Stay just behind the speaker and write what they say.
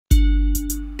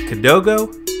Kidogo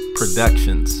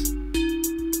Productions.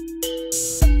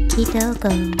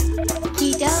 Kidogo.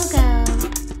 Kidogo.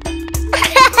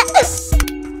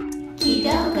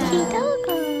 Kidogo.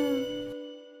 Kidogo.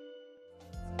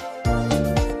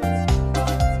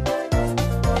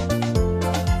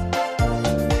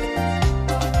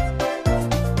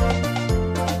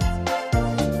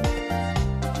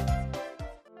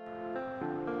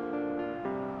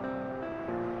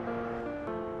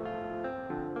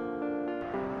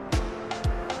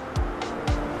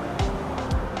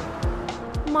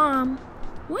 Mom,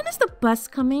 when is the bus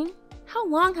coming? How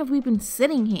long have we been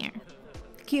sitting here?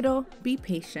 Kiddo, be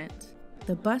patient.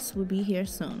 The bus will be here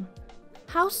soon.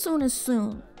 How soon is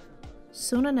soon?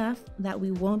 Soon enough that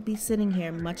we won't be sitting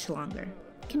here much longer.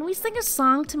 Can we sing a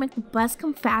song to make the bus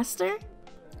come faster?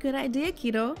 Good idea,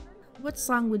 Kiddo. What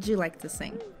song would you like to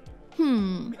sing?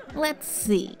 Let's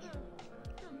see.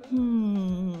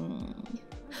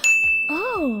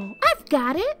 Oh, I've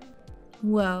got it.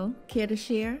 Well, care to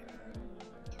share?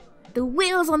 The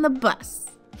wheels on the bus.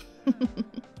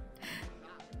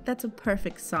 That's a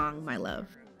perfect song, my love.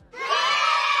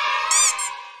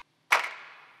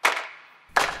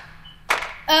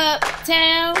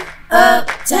 Uptown.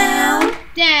 Uptown,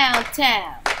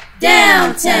 Downtown.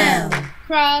 downtown,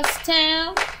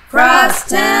 Crosstown.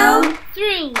 crosstown,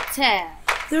 Through town.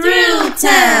 through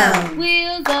town.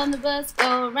 Wheels on the bus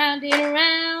go round and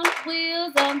around.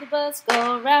 Wheels on the bus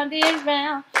go round and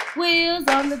round. Wheels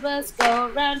on the bus go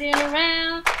round and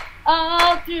around.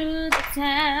 All through the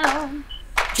town.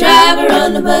 Driver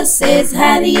on the bus says,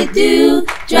 how do you do?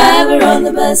 Driver on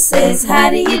the bus says, how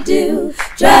do you do?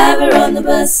 Driver on the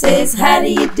bus says, how do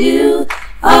you do?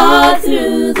 All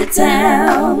through the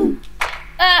town.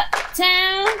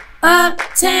 Uptown.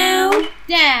 Uptown,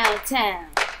 Downtown.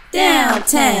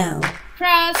 downtown,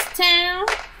 Crosstown.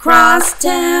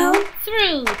 crosstown,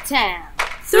 Through town.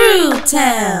 through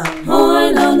town.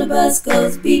 Horn on the bus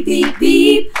goes beep, beep,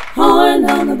 beep. Horn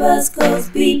on the bus goes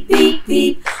beep, beep,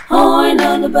 beep. Horn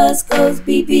on the bus goes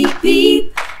beep, beep,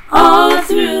 beep. All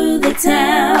through the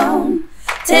town.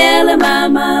 Tell my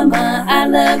mama I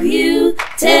love you.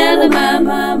 Tell my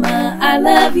mama I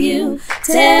love you.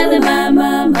 Tell my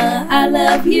mama I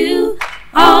love you.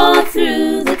 All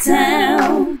through the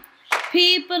town.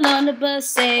 People on the bus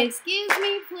say, excuse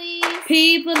me please.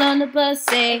 People on the bus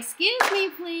say, excuse me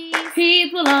please.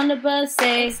 People on the bus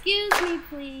say, excuse me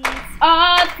please.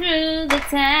 All through the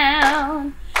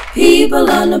town. People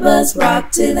on the bus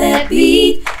rock to that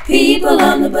beat. People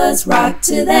on the bus rock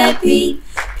to that beat.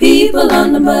 People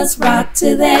on the bus rock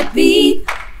to that beat.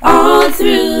 All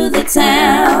through the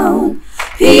town.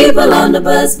 People on the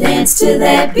bus dance to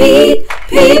that beat.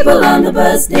 People on the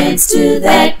bus dance to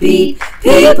that beat.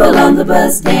 People on the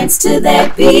bus dance to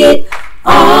that beat.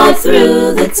 All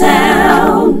through the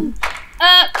town.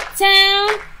 Uptown.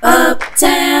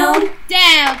 Uptown,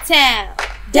 Downtown.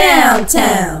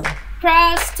 downtown,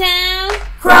 Crosstown.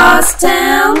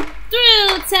 crosstown,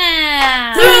 Through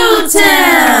town. through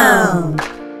town.